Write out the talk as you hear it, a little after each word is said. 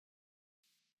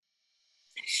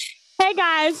Hey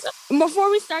guys,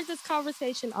 before we start this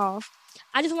conversation off,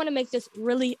 I just want to make this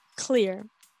really clear.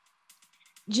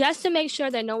 Just to make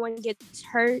sure that no one gets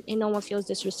hurt and no one feels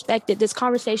disrespected, this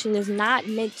conversation is not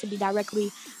meant to be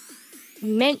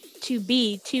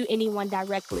to anyone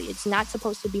directly. It's not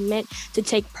supposed to be meant to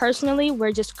take personally.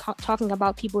 We're just talking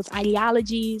about people's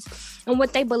ideologies and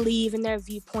what they believe and their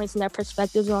viewpoints and their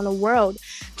perspectives on the world.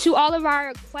 To all of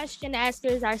our question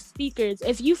askers, our speakers,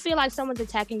 if you feel like someone's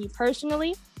attacking you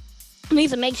personally,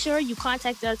 please make sure you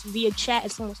contact us via chat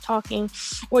if someone's talking,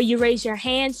 or you raise your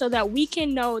hand so that we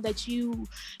can know that you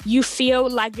feel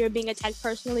like you're being attacked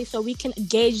personally, so we can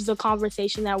gauge the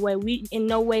conversation that way. We in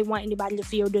no way want anybody to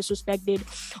feel disrespected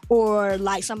or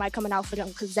like somebody coming out for them,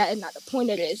 because that is not the point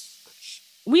of this.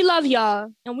 We love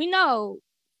y'all, and we know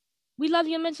we love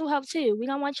your mental health too. We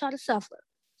don't want y'all to suffer.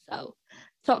 So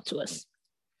talk to us.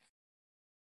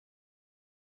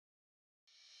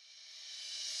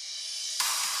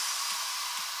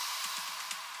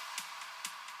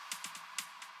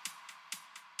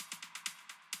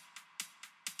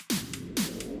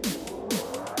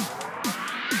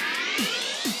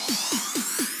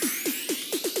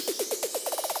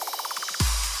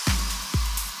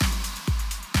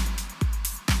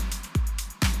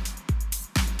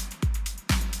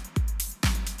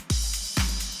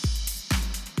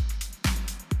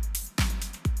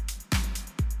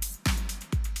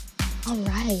 All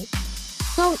right.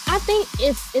 So I think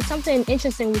it's something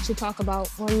interesting we should talk about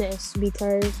on this,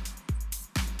 because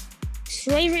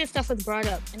slavery and stuff was brought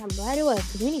up, and I'm glad it was,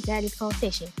 because we need to have this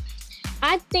conversation.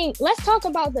 I think let's talk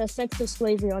about the effects of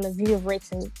slavery on the view of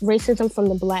racism from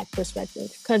the Black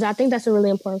perspective, because I think that's a really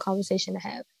important conversation to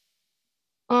have.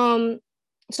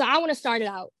 So I want to start it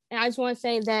out, and I just want to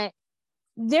say that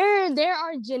there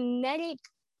are genetic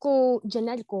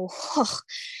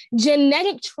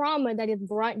trauma that is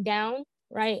brought down,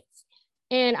 right?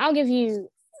 And I'll give you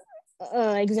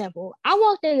an example. I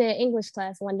walked in the English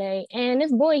class one day, and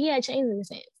this boy, he had chains in his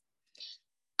hands.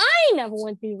 I never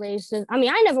went through racism.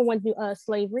 I never went through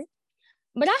slavery,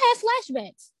 but I had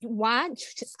flashbacks. Why?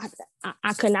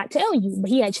 I could not tell you, but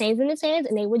he had chains in his hands,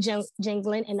 and they were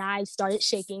jingling, and I started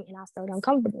shaking, and I felt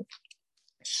uncomfortable.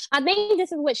 I think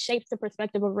this is what shapes the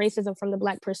perspective of racism from the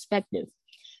Black perspective.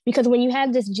 Because when you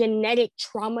have this genetic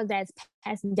trauma that's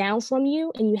passed down from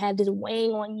you, and you have this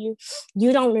weighing on you,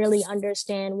 you don't really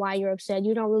understand why you're upset.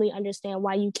 You don't really understand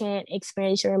why you can't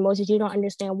experience your emotions. You don't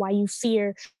understand why you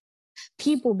fear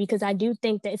people, because I do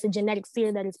think that it's a genetic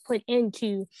fear that is put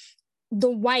into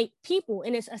the white people.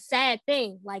 And it's a sad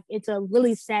thing. Like, it's a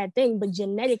really sad thing. But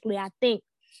genetically, I think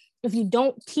if you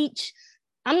don't teach,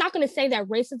 I'm not going to say that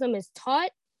racism is taught,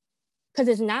 because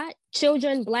it's not.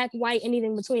 Children, Black, white,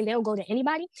 anything between, they'll go to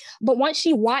anybody. But once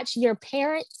you watch your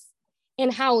parents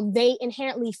and how they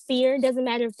inherently fear, doesn't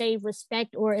matter if they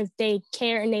respect or if they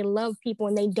care and they love people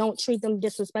and they don't treat them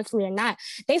disrespectfully or not,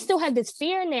 they still have this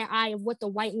fear in their eye of what the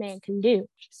white man can do.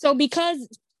 So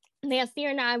because they have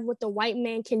fear in their eye of what the white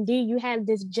man can do, you have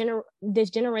this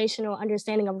generational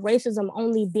understanding of racism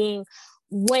only being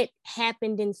what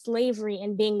happened in slavery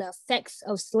and being the effects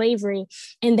of slavery,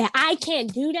 and that I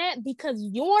can't do that because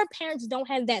your parents don't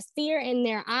have that fear in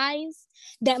their eyes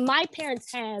that my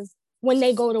parents have when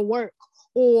they go to work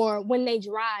or when they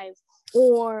drive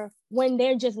or when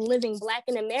they're just living Black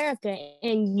in America.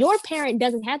 And your parent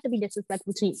doesn't have to be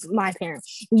disrespectful to my parent.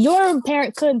 Your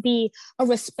parent could be a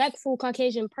respectful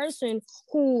Caucasian person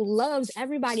who loves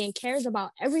everybody and cares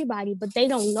about everybody, but they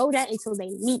don't know that until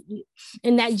they meet you.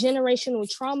 And that generational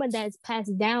trauma that's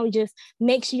passed down just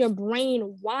makes your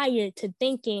brain wired to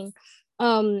thinking,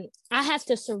 I have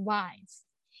to survive.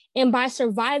 And by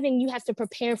surviving, you have to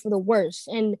prepare for the worst.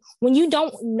 And when you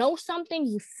don't know something,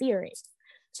 you fear it.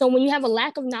 So when you have a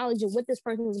lack of knowledge of what this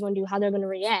person is going to do, how they're going to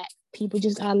react, people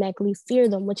just automatically fear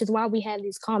them, which is why we have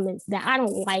these comments that I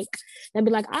don't like. They'll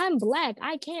be like, I'm Black,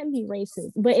 I can't be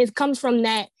racist. But it comes from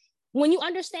that. When you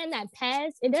understand that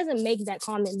past, it doesn't make that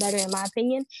comment better, in my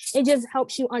opinion. It just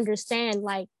helps you understand,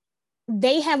 like,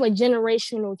 they have a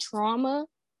generational trauma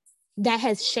that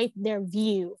has shaped their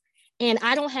view. And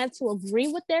I don't have to agree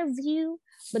with their view,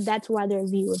 but that's why their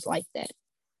view is like that.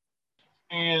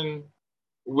 And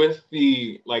with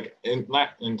the, like, not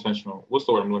intentional, what's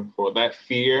the word I'm looking for? That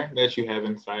fear that you have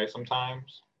inside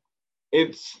sometimes,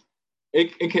 it's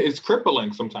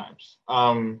crippling sometimes.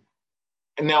 And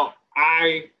now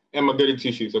I am a goody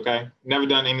two shoes, okay? Never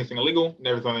done anything illegal,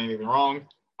 never done anything wrong.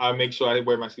 I make sure I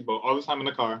wear my seatbelt all the time in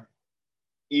the car,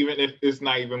 even if it's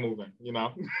not even moving, you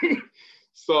know?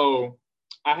 So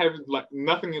I have like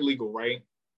nothing illegal, right?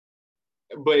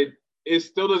 But it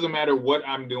still doesn't matter what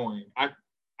I'm doing.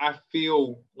 I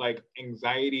feel like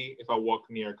anxiety if I walk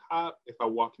near a cop, if I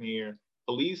walk near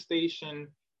police station,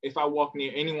 if I walk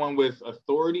near anyone with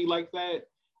authority like that.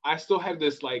 I still have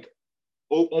this like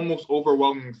almost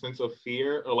overwhelming sense of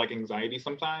fear or like anxiety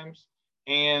sometimes.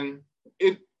 And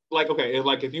it like okay,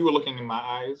 like if you were looking in my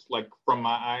eyes, like from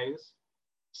my eyes,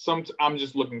 I'm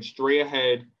just looking straight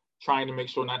ahead, trying to make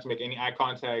sure not to make any eye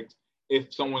contact.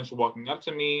 If someone's walking up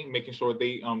to me, making sure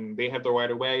they have the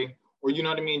right of way, or you know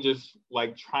what I mean, just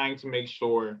like trying to make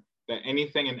sure that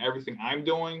anything and everything I'm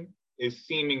doing is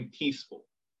seeming peaceful,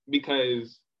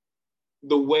 because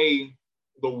the way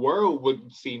the world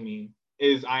would see me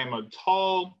is I am a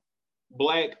tall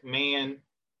black man,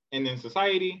 and in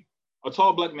society, a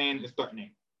tall black man is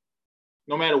threatening,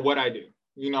 no matter what I do,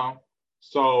 you know?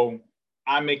 So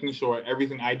I'm making sure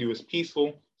everything I do is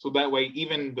peaceful. So that way,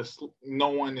 even no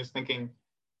one is thinking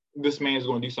this man is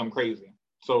going to do something crazy.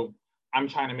 So I'm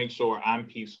trying to make sure I'm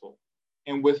peaceful.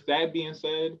 And with that being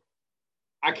said,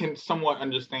 I can somewhat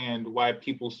understand why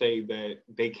people say that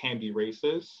they can be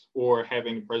racist or have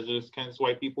any prejudice against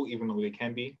white people, even though they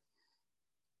can be.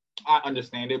 I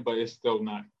understand it, but it's still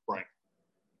not right.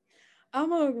 I'm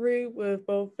gonna agree with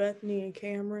both Bethany and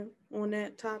Cameron on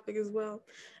that topic as well.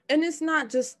 And it's not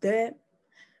just that.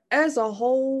 As a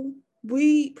whole,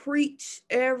 we preach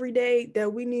every day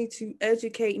that we need to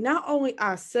educate not only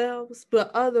ourselves, but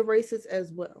other races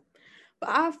as well. But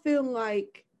I feel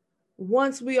like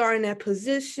once we are in that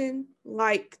position,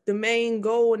 like the main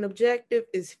goal and objective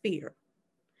is fear.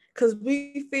 Because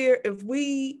we fear if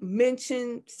we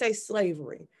mention, say,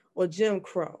 slavery or Jim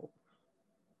Crow,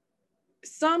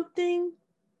 something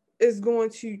is going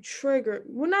to trigger,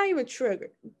 well, not even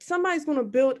trigger, somebody's going to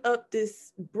build up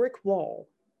this brick wall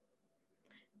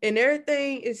and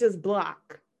everything is just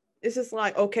blocked. It's just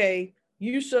like, okay,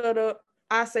 you shut up.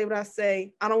 I say what I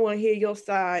say. I don't want to hear your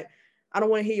side. I don't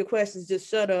want to hear your questions. Just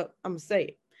shut up. I'm going to say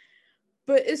it.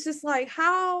 But it's just like,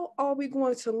 how are we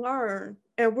going to learn?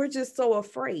 And we're just so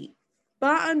afraid. But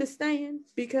I understand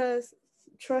because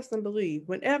trust and believe.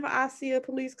 Whenever I see a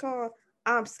police car,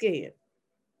 I'm scared.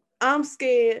 I'm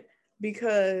scared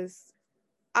because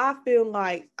I feel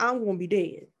like I'm going to be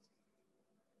dead.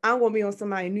 I'm going to be on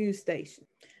somebody's news station.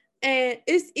 And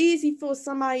it's easy for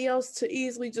somebody else to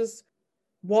easily just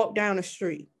walk down the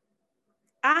street.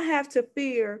 I have to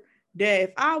fear that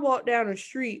if I walk down the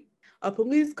street, a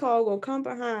police car will come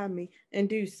behind me and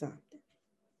do something.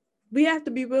 We have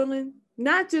to be willing,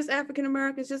 not just African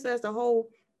Americans, just as a whole,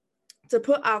 to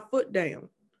put our foot down,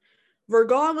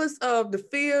 regardless of the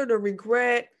fear, the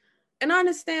regret. And I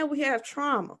understand we have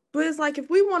trauma, but it's like if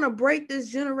we want to break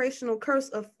this generational curse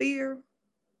of fear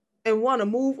and want to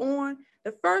move on,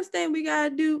 the first thing we got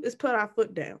to do is put our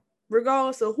foot down,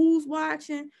 regardless of who's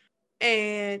watching.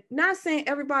 And not saying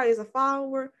everybody is a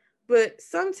follower, but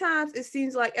sometimes it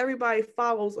seems like everybody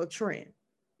follows a trend.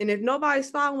 And if nobody's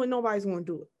following, nobody's going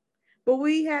to do it. But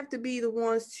we have to be the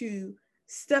ones to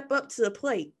step up to the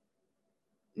plate.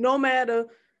 No matter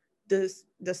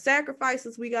the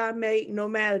sacrifices we got to make, no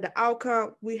matter the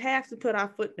outcome, we have to put our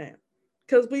foot down.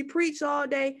 Because we preach all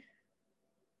day,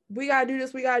 we got to do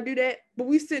this, we got to do that. But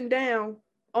we sitting down,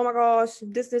 oh my gosh,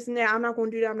 this, and that. I'm not going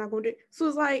to do that. I'm not going to do it. So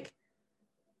it's like,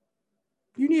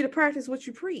 you need to practice what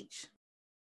you preach.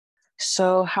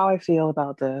 So, how I feel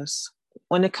about this,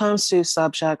 when it comes to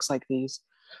subjects like these,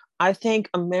 I think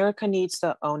America needs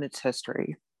to own its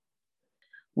history.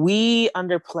 We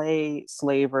underplay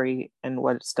slavery and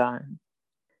what it's done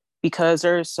because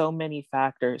there are so many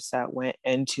factors that went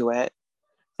into it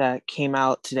that came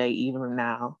out today, even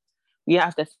now. We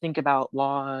have to think about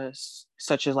laws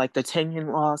such as like the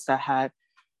Tinyon laws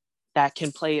that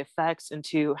can play effects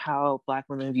into how Black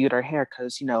women viewed our hair.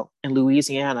 Because, you know, in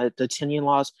Louisiana, the Tinyon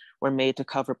laws were made to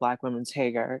cover Black women's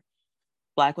hair.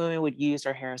 Black women would use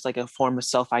their hair as like a form of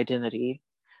self-identity.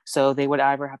 So they would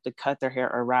either have to cut their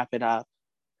hair or wrap it up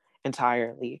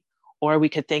entirely. Or we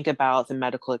could think about the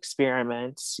medical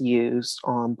experiments used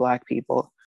on Black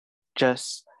people,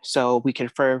 just so we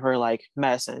could further like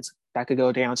medicines that could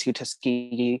go down to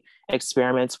Tuskegee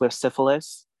experiments with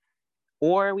syphilis.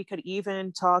 Or we could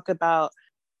even talk about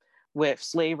with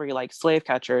slavery, like slave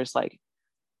catchers, like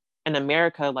in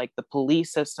America, like the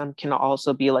police system can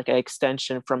also be like an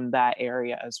extension from that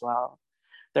area as well.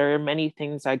 There are many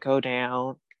things that go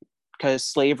down because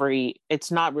slavery, it's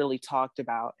not really talked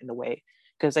about in a way,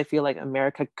 because I feel like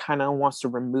America kind of wants to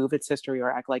remove its history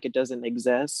or act like it doesn't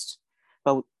exist.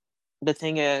 But the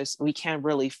thing is, we can't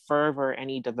really further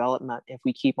any development if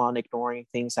we keep on ignoring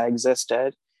things that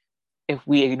existed. If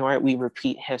we ignore it, we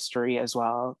repeat history as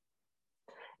well.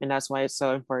 And that's why it's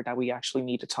so important that we actually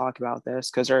need to talk about this,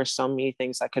 because there are so many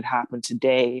things that could happen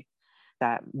today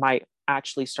that might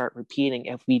actually start repeating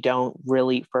if we don't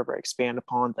really further expand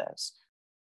upon this.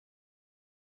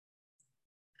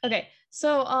 Okay,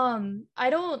 so I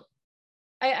don't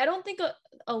think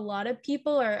a lot of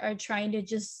people are trying to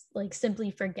just like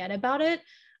simply forget about it.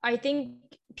 I think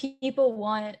people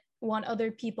want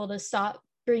other people to stop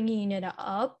bringing it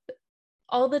up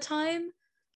all the time,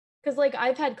 because like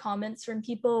I've had comments from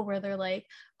people where they're like,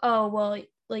 oh well,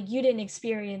 like you didn't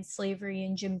experience slavery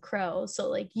and Jim Crow, so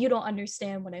like you don't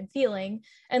understand what I'm feeling.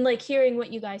 And like hearing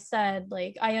what you guys said,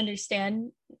 like I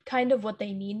understand kind of what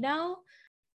they mean now,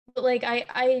 but like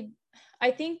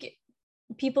I think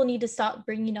people need to stop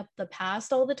bringing up the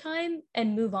past all the time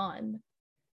and move on.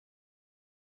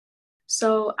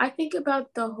 So I think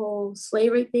about the whole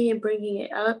slavery thing and bringing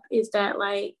it up is that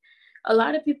like a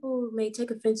lot of people may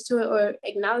take offense to it or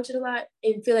acknowledge it a lot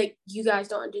and feel like you guys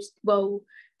don't understand. Well,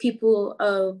 people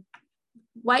of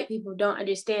white people don't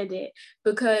understand it,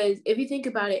 because if you think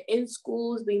about it, in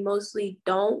schools we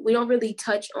don't really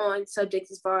touch on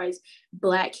subjects as far as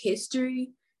Black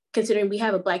history, considering we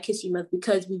have a Black History Month,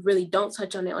 because we really don't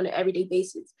touch on it on an everyday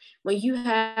basis. When you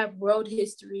have world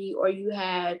history or you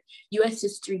have US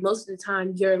history, most of the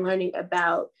time you're learning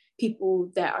about people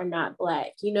that are not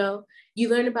Black. You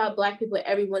learn about Black people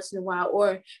every once in a while,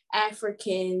 or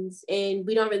Africans, and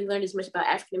we don't really learn as much about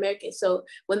African Americans. So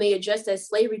when they address that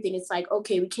slavery thing, it's like,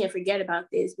 okay, we can't forget about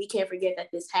this. We can't forget that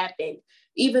this happened,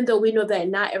 even though we know that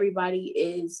not everybody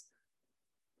is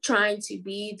trying to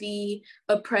be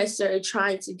the oppressor,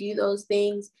 trying to do those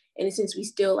things. In a sense, we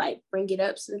still like bring it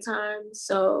up sometimes.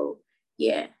 So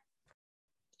yeah.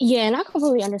 Yeah, and I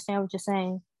completely understand what you're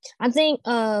saying. I think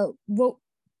what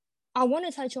I want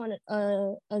to touch on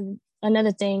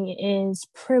another thing is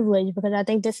privilege, because I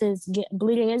think this is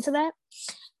bleeding into that,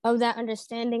 of that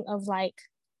understanding of like,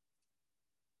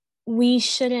 we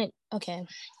shouldn't, okay,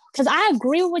 because I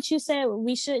agree with what you said,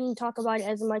 we shouldn't talk about it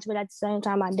as much, but at the same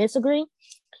time, I disagree.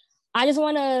 I just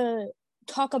want to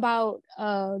talk about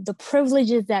the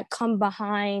privileges that come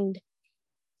behind,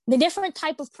 the different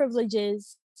type of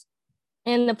privileges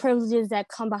and the privileges that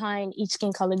come behind each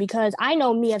skin color. Because I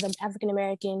know me as an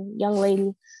African-American young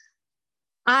lady,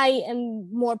 I am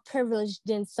more privileged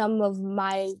than some of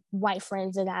my white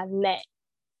friends that I've met.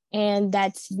 And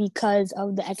that's because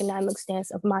of the economic stance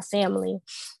of my family,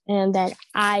 and that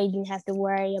I didn't have to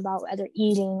worry about either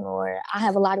eating, or I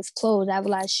have a lot of clothes, I have a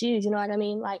lot of shoes, you know what I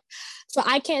mean? Like, so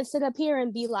I can't sit up here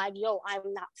and be like, yo,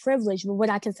 I'm not privileged. But what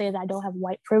I can say is I don't have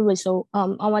white privilege. So I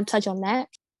want to touch on that.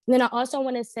 And then I also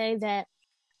want to say that,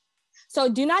 so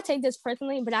do not take this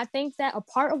personally, but I think that a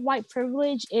part of white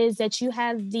privilege is that you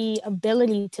have the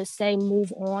ability to say,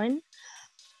 move on.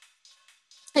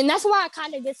 And that's why I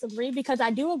kind of disagree, because I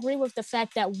do agree with the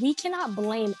fact that we cannot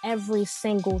blame every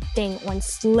single thing on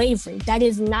slavery. That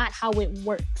is not how it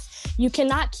works. You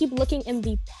cannot keep looking in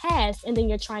the past and then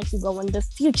you're trying to go in the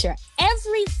future.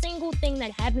 Every single thing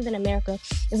that happens in America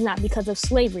is not because of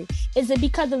slavery. Is it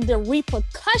because of the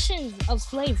repercussions of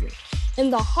slavery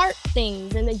and the heart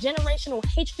things and the generational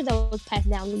hatred that was passed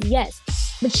down? Yes.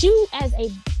 But you as a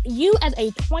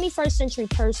 21st century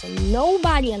person,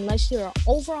 nobody, unless you're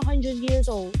over 100 years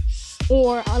old,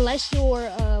 or unless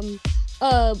you're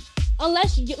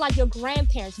unless you, like your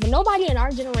grandparents, but nobody in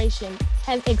our generation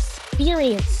has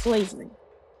experienced slavery.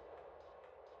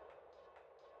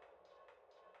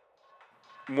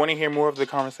 Want to hear more of the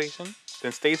conversation?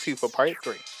 Then stay tuned for part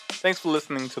 3. Thanks for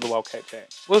listening to the Wildcat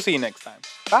Chat. We'll see you next time.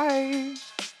 Bye!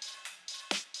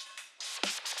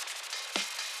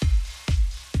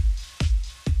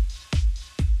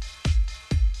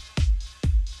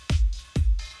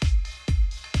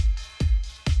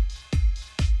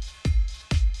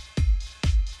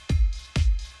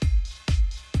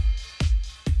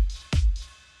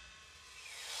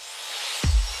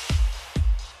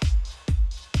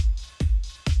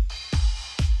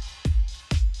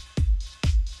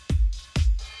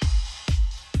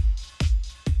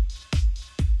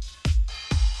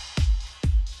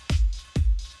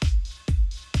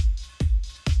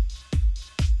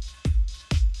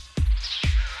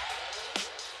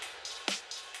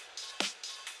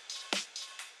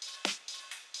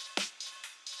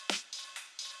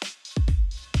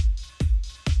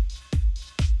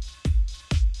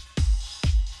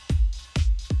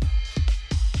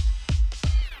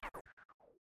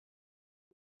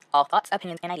 All thoughts,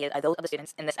 opinions, and ideas are those of the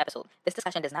students in this episode. This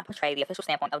discussion does not portray the official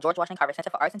standpoint of George Washington Carver Center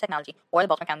for Arts and Technology or the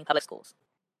Baltimore County Public Schools.